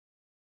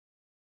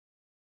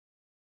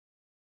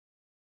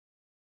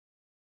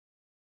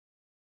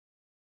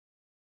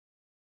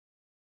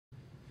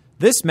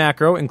This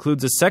macro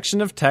includes a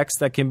section of text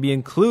that can be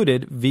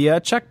included via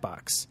a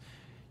checkbox.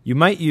 You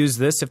might use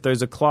this if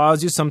there's a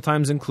clause you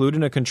sometimes include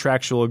in a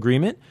contractual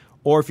agreement,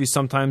 or if you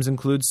sometimes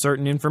include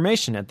certain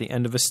information at the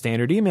end of a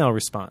standard email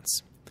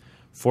response.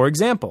 For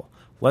example,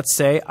 let's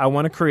say I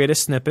want to create a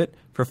snippet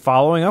for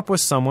following up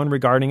with someone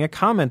regarding a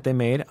comment they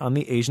made on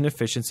the Asian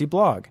Efficiency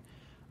blog.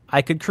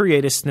 I could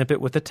create a snippet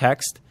with the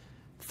text,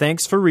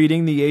 "Thanks for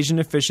reading the Asian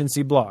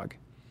Efficiency blog."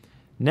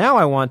 Now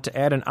I want to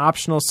add an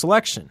optional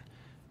selection.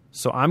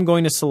 So I'm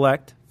going to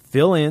select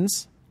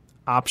Fill-ins,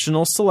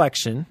 Optional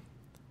Selection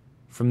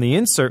from the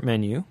Insert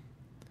menu,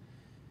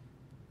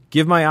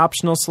 give my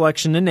optional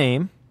selection a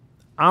name,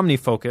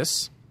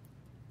 OmniFocus,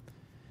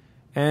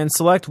 and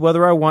select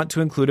whether I want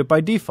to include it by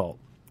default.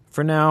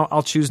 For now,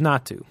 I'll choose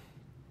not to.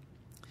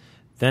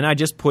 Then I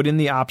just put in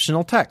the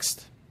optional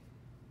text.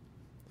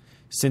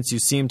 Since you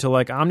seem to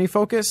like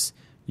OmniFocus,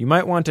 you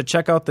might want to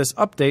check out this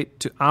update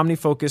to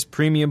OmniFocus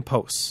Premium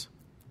Posts.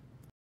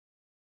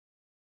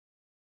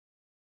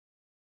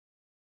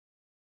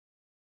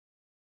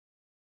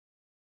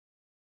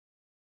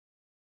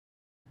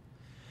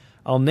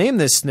 I'll name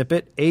this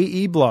snippet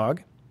AE Blog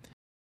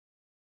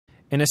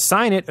and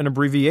assign it an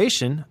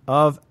abbreviation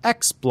of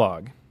X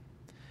Blog.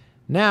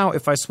 Now,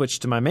 if I switch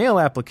to my mail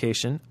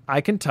application,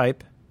 I can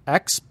type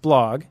X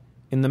Blog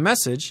in the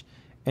message,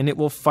 and it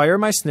will fire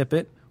my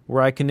snippet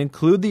where I can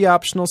include the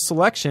optional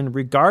selection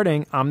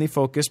regarding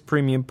OmniFocus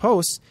Premium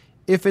Posts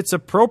if it's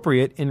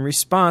appropriate in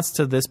response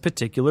to this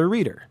particular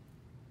reader.